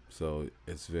 So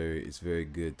it's very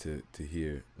good to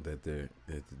hear that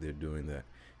they're doing that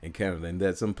in Canada, and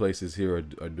that some places here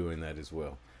are doing that as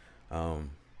well.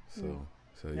 So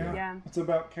yeah. It's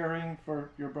about caring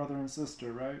for your brother and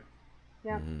sister, right?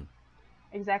 Yeah.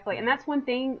 Exactly. And that's one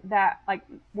thing that, like,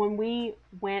 when we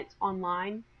went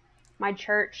online, my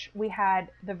church, we had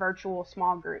the virtual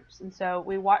small groups. And so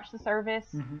we watched the service,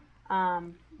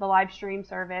 the live stream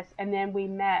service, and then we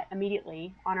met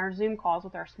immediately on our Zoom calls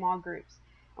with our small groups.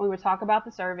 And we would talk about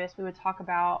the service, we would talk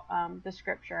about the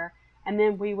scripture, and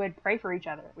then we would pray for each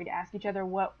other. We'd ask each other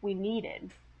what we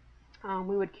needed.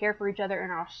 We would care for each other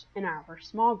in our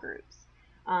small groups.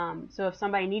 So if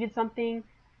somebody needed something,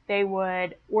 they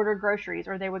would order groceries,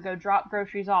 or they would go drop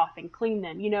groceries off and clean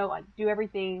them, like do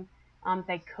everything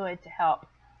they could to help.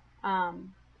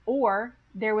 Or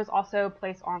there was also a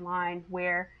place online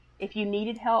where if you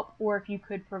needed help or if you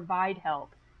could provide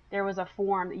help, there was a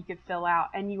form that you could fill out,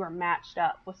 and you were matched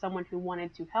up with someone who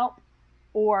wanted to help,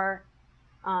 or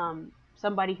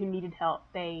somebody who needed help.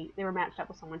 They were matched up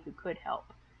with someone who could help.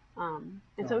 And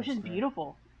so it's just great.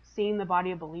 beautiful seeing the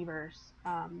body of believers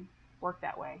work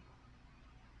that way.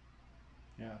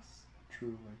 Yes,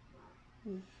 truly.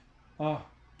 Oh,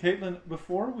 Caitlin,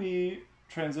 before we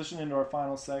transition into our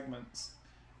final segments,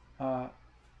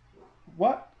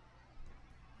 what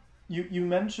you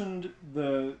mentioned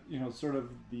the sort of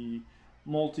the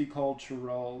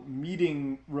multicultural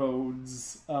meeting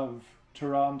roads of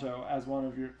Toronto as one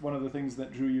of the things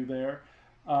that drew you there.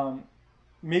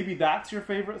 Maybe that's your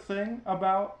favorite thing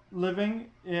about living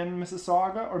in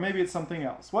Mississauga, or maybe it's something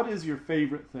else. What is your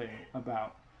favorite thing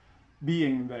about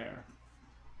being there?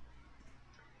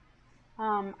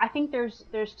 I think there's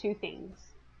two things.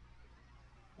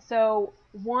 So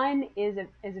one is a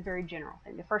very general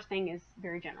thing. The first thing is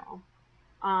very general.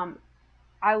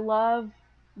 I love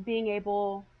what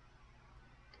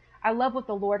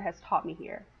the Lord has taught me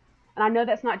here. And I know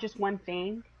that's not just one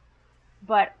thing,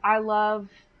 but I love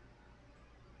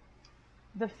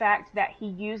the fact that he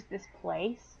used this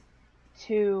place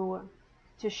to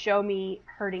show me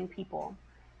hurting people,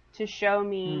 to show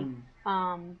me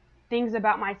things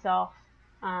about myself,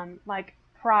 like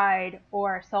pride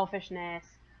or selfishness,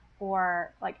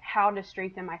 or like how to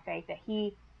strengthen my faith. That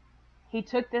he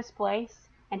took this place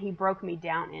and he broke me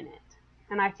down in it.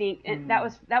 And I think that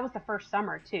was the first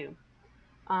summer too.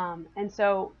 And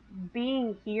so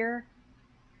being here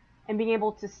and being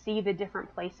able to see the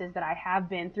different places that I have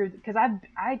been through, because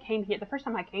I came here, the first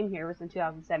time I came here was in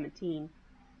 2017,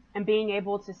 and being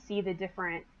able to see the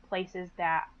different places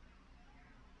that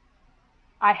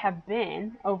I have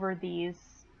been over these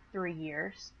 3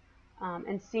 years,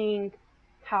 and seeing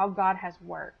how God has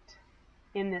worked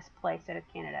in this place out of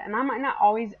Canada. And I might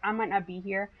not be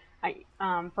here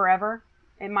forever.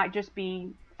 It might just be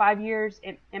 5 years.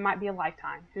 It might be a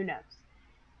lifetime. Who knows?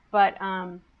 But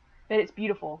it's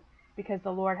beautiful, because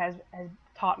the Lord has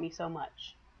taught me so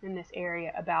much in this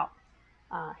area about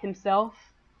himself,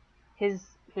 his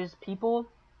people,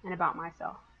 and about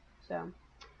myself. So,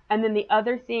 and then the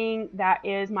other thing that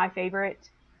is my favorite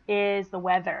is the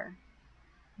weather.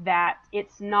 That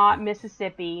it's not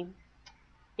Mississippi.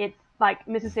 It's like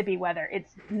Mississippi weather.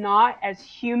 It's not as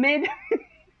humid.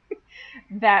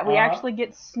 That we actually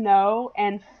get snow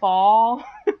and fall.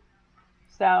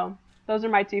 So those are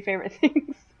my two favorite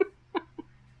things.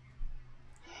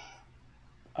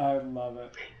 I love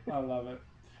it.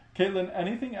 Caitlin,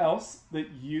 anything else that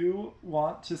you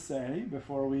want to say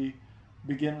before we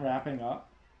begin wrapping up?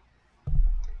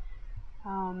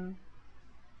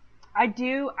 I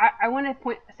do. I want to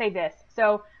say this.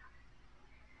 So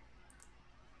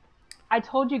I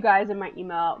told you guys in my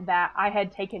email that I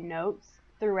had taken notes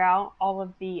throughout all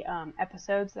of the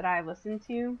episodes that I listened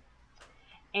to.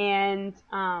 And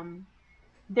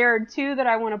there are two that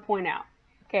I want to point out.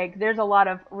 Okay, there's a lot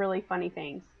of really funny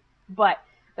things. But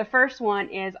the first one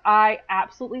is I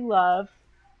absolutely love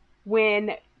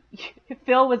when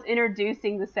Phil was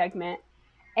introducing the segment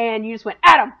and you just went,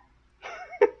 Adam!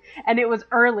 And it was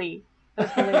early. It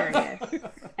was hilarious.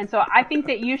 And so I think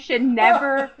that you should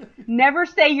never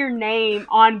say your name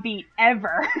on beat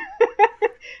ever.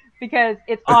 Because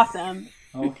it's awesome.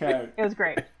 Okay. It was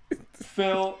great.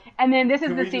 Phil. And then this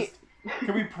is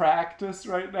can we practice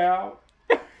right now?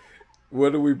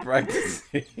 What are we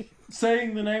practicing?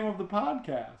 Saying the name of the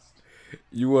podcast.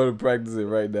 You want to practice it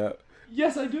right now?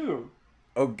 Yes, I do.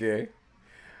 Okay.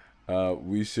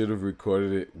 We should have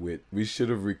recorded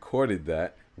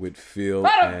that with Phil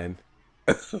and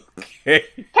okay.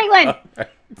 Caitlin. Right.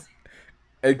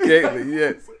 And Caitlin,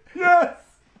 yes. Yes.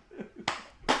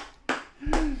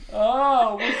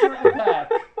 Oh, we're circle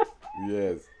back.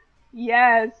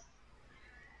 Yes.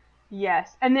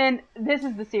 Yes. And then this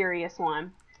is the serious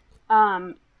one.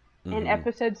 In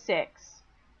episode 6,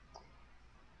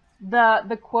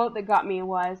 the quote that got me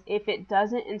was, if it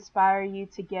doesn't inspire you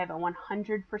to give a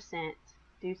 100%,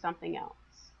 do something else.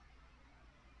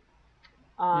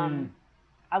 I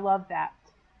love that.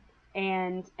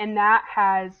 And that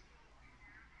has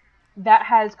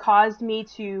caused me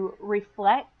to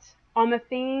reflect on the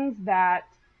things that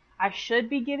I should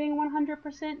be giving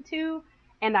 100% to,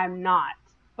 and I'm not.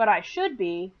 But I should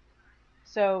be,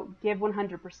 so give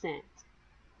 100%.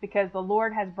 Because the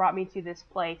Lord has brought me to this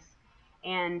place,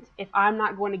 And if I'm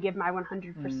not going to give my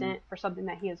 100% for something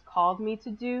that he has called me to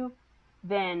do,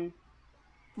 then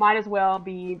might as well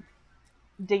be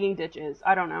digging ditches.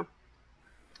 I don't know.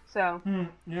 So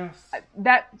Yes.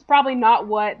 that's probably not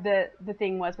what the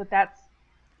thing was, but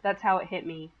that's how it hit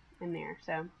me in there.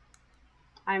 So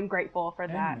I'm grateful for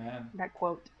that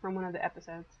quote from one of the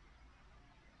episodes.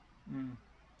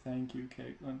 Thank you,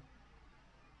 Caitlin.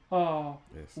 Oh,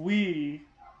 Yes. we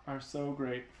are so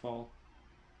grateful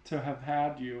to have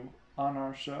had you on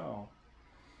our show.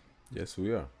 Yes,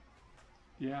 we are.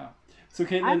 Yeah. So,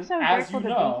 Caitlin, I'm so as grateful you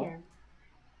to know, be here.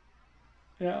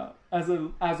 yeah, as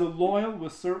a loyal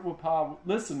Wasert Wapah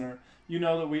listener, you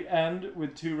know that we end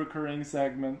with 2 recurring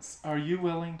segments. Are you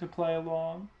willing to play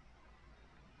along?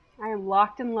 I am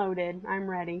locked and loaded. I'm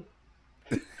ready.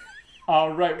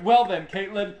 All right. Well then,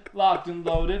 Caitlin, locked and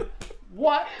loaded.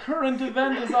 What current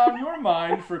event is on your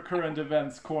mind for Current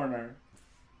Events Corner?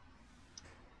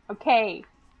 Okay,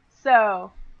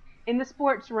 so in the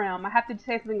sports realm, I have to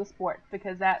say something with sports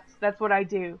because that's what I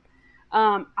do.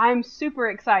 I'm super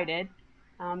excited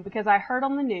because I heard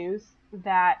on the news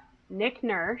that Nick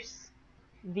Nurse,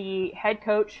 the head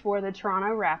coach for the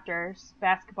Toronto Raptors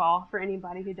basketball, for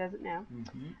anybody who doesn't know,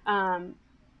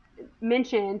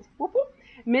 mentioned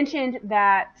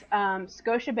that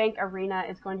Scotiabank Arena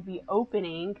is going to be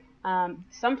opening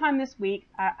sometime this week.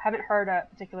 I haven't heard a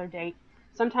particular date.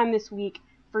 Sometime this week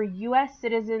for U.S.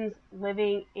 citizens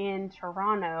living in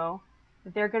Toronto,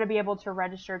 that they're going to be able to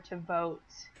register to vote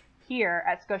here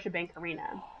at Scotiabank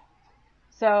Arena.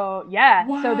 So yeah,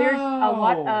 Wow. So there's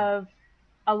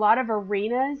a lot of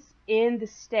arenas in the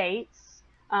States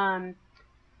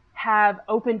have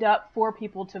opened up for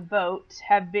people to vote,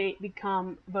 have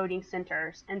become voting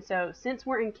centers. And so since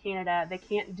we're in Canada, they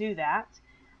can't do that.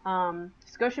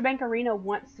 Scotiabank Arena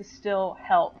wants to still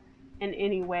help in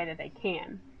any way that they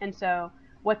can. And so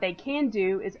what they can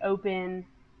do is open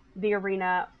the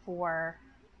arena for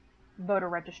voter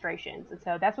registrations. And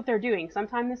so that's what they're doing.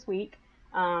 Sometime this week,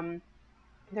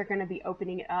 they're going to be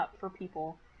opening it up for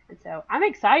people. And so I'm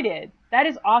excited. That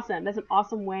is awesome. That's an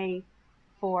awesome way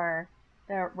for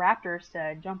the Raptors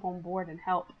to jump on board and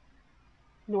help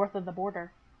north of the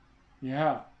border.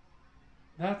 Yeah.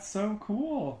 That's so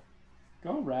cool.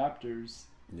 Go Raptors.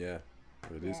 Yeah,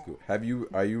 it is cool.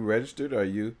 Are you registered? Are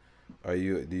you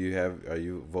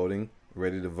voting?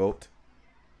 Ready to vote?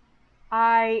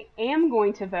 I am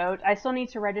going to vote. I still need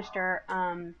to register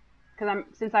because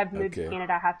since I've moved to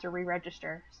Canada, I have to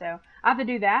re-register. So I have to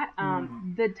do that.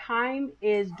 The time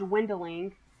is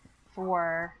dwindling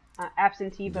for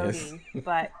absentee voting,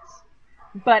 but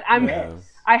I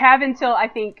have until I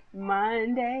think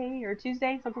Monday or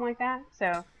Tuesday, something like that.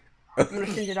 So I'm gonna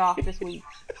send it off this week.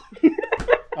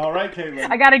 All right,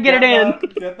 Caitlin. I gotta get it in.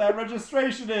 Get that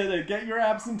registration in and get your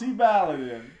absentee ballot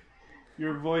in.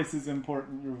 Your voice is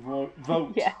important. Your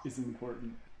vote is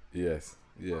important. Yes.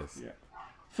 Yeah.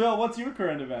 Phil, what's your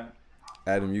current event?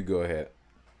 Adam, you go ahead.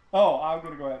 Oh, I'm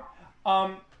gonna go ahead.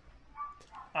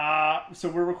 So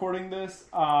we're recording this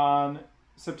on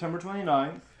September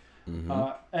 29th.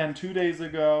 And 2 days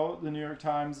ago, the New York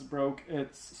Times broke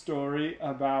its story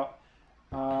about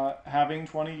having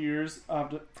 20 years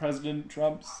of President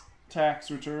Trump's tax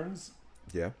returns.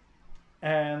 Yeah.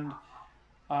 And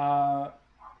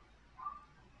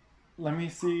let me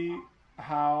see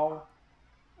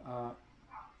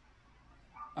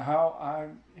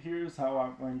here's how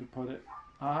I'm going to put it.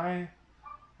 I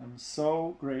am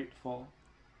so grateful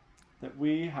that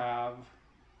we have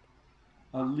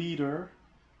a leader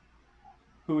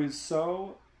who is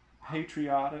so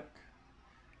patriotic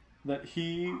that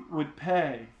he would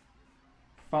pay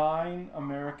fine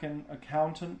American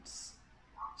accountants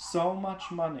so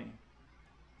much money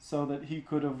so that he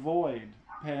could avoid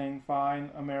paying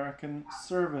fine American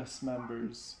service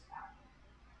members.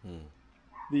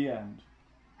 The end.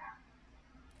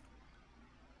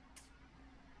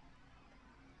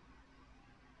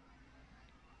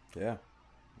 Yeah.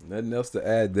 Nothing else to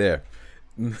add there.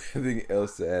 Nothing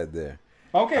else to add there.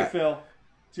 Okay, Phil.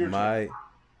 It's your turn.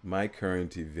 My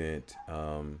current event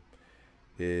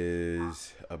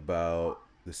is about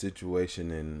the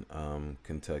situation in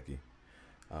Kentucky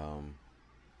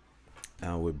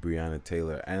with Breonna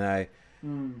Taylor. And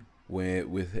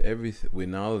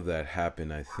when all of that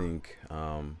happened, I think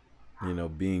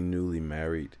being newly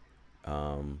married,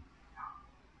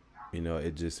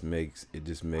 it just makes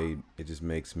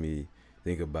me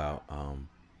think about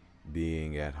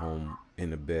being at home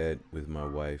in a bed with my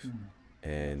wife,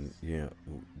 and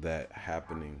that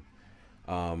happening.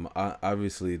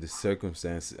 Obviously, the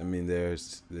circumstances. I mean,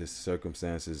 there's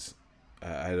circumstances.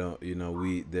 I don't.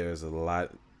 There's a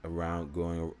lot around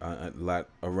going a lot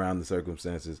around the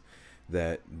circumstances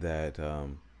that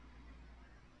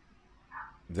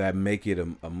that make it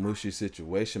a mushy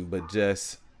situation, but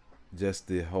just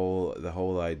the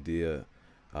whole idea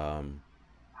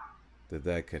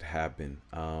that could happen,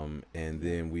 and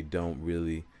then we don't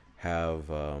really have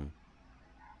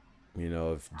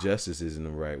if justice isn't the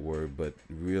right word, but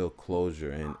real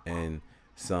closure and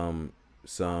some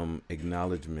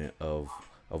acknowledgement of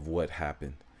what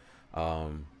happened.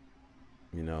 And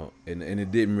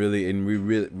it didn't really, and we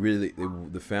really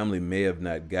the family may have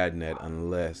not gotten that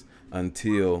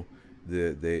until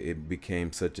it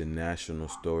became such a national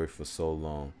story for so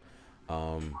long.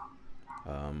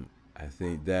 I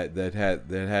think that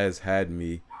has had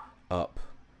me up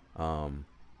a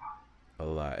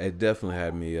lot. It definitely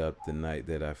had me up the night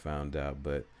that I found out,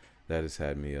 but that has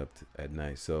had me up at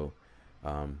night. So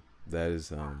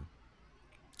that's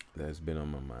been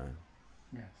on my mind.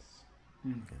 Yes.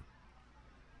 Mm. Yeah.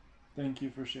 Thank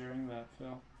you for sharing that,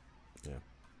 Phil. Yeah.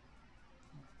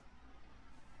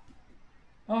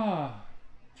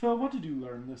 Phil, what did you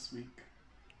learn this week?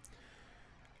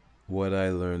 What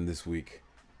I learned this week,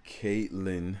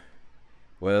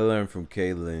 what I learned from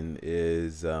Caitlin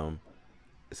is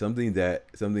something that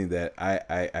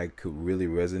I could really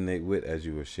resonate with as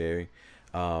you were sharing.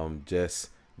 Just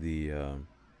the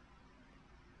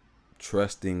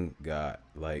trusting God,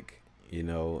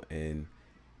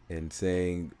 and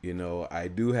saying, I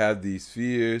do have these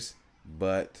fears,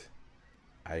 but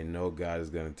I know God is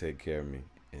going to take care of me.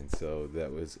 And so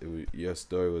your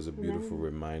story was a beautiful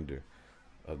reminder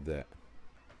of that.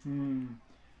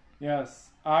 Yes,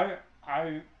 I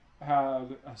had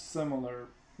a similar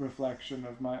reflection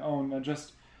of my own. And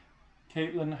just,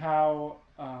 Caitlin, how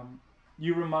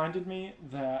you reminded me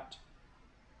that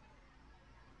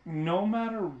no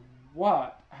matter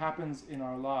what happens in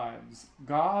our lives,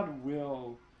 God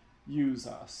will use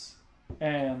us.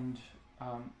 And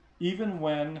even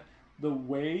when the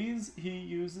ways he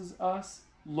uses us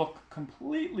look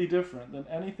completely different than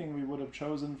anything we would have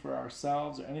chosen for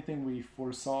ourselves or anything we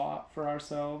foresaw for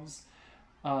ourselves,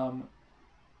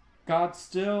 God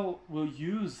still will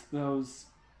use those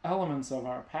elements of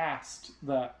our past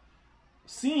that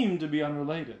seem to be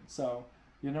unrelated. So,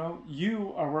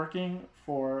 you are working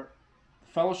for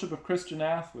the Fellowship of Christian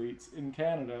Athletes in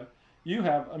Canada. You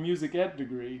have a music ed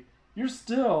degree. You're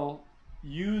still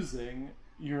using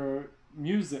your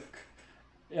music,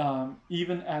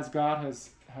 even as God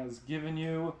has given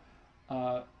you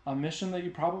a mission that you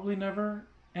probably never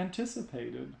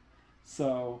anticipated.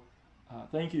 So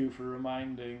thank you for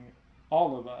reminding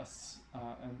all of us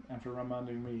and for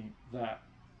reminding me that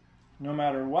no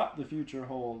matter what the future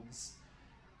holds,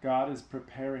 God is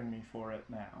preparing me for it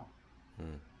now.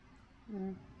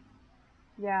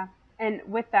 Yeah. And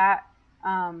with that,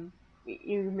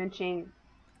 you mentioning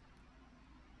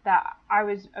that I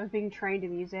was being trained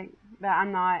in music, but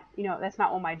I'm not, that's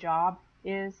not what my job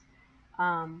is.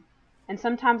 And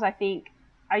sometimes I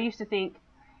used to think,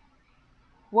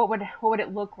 what would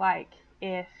it look like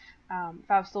if I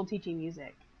was still teaching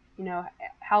music?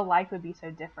 How life would be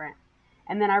so different.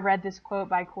 And then I read this quote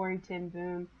by Corrie ten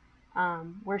Boom,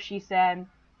 where she said,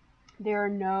 "There are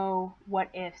no what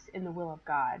ifs in the will of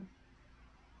God."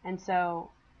 And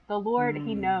so the Lord,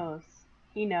 He knows.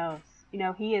 He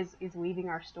is weaving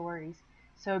our stories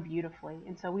so beautifully.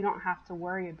 And so we don't have to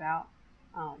worry about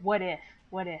what if,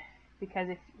 because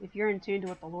if you're in tune to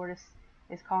what the Lord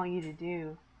is calling you to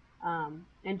do,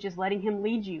 and just letting Him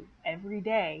lead you every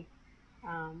day,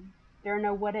 there are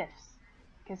no what ifs,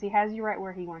 because He has you right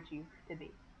where He wants you to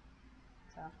be.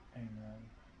 So. Amen.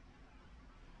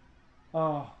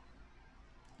 Oh,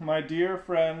 my dear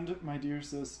friend, my dear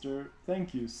sister,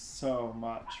 thank you so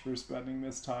much for spending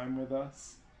this time with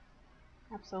us.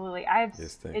 Absolutely. I've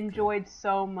enjoyed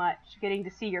so much getting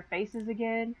to see your faces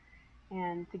again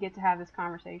and to get to have this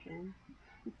conversation.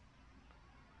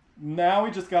 Now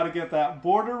we just got to get that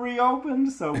border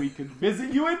reopened so we can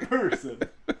visit you in person.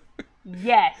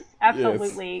 Yes,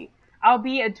 absolutely. Yes. I'll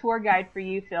be a tour guide for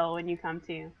you, Phil, when you come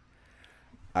too.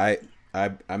 I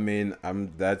mean,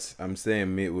 I'm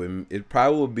saying it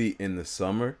probably will be in the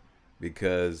summer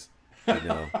because,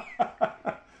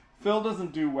 Phil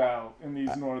doesn't do well in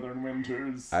these northern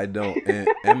winters. I don't,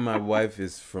 and my wife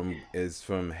is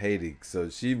from Haiti, so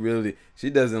she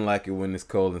doesn't like it when it's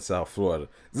cold in South Florida.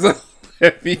 So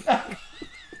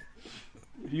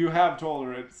you have told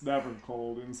her it's never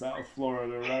cold in South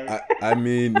Florida, right? I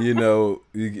mean,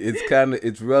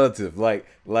 it's relative. Like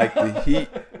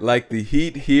the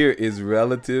heat here is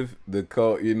relative. The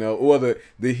cold, or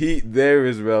the heat there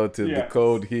is relative. Yes. The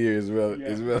cold here is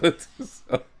relative.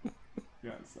 So.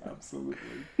 Yes, absolutely.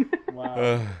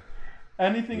 Wow.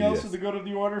 Anything else yes. for the good of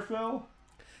the order, Phil?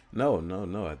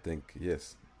 No. I think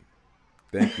yes.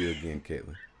 Thank you again,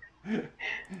 Caitlin.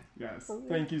 Yes.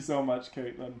 Thank you so much,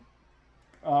 Caitlin.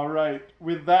 All right.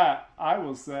 With that, I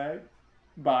will say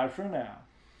bye for now.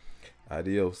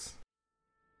 Adios.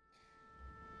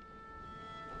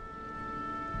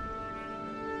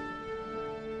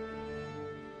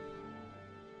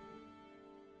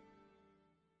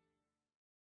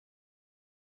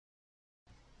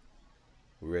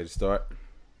 We ready to start?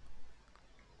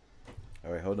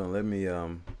 All right, hold on. Let me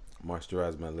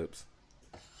moisturize my lips.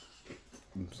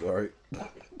 I'm sorry.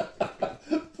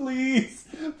 Please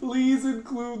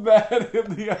include that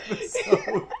in the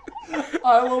episode.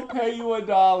 I will pay you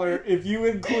 $1 if you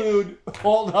include,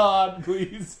 hold on,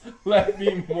 please, let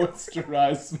me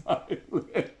moisturize my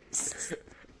lips.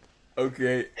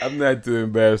 Okay, I'm not too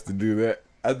embarrassed to do that.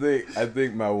 I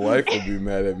think my wife would be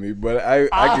mad at me, but I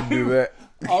can do that.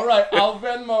 All right, I'll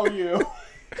Venmo you.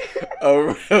 All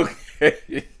right,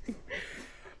 okay.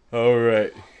 All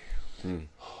right.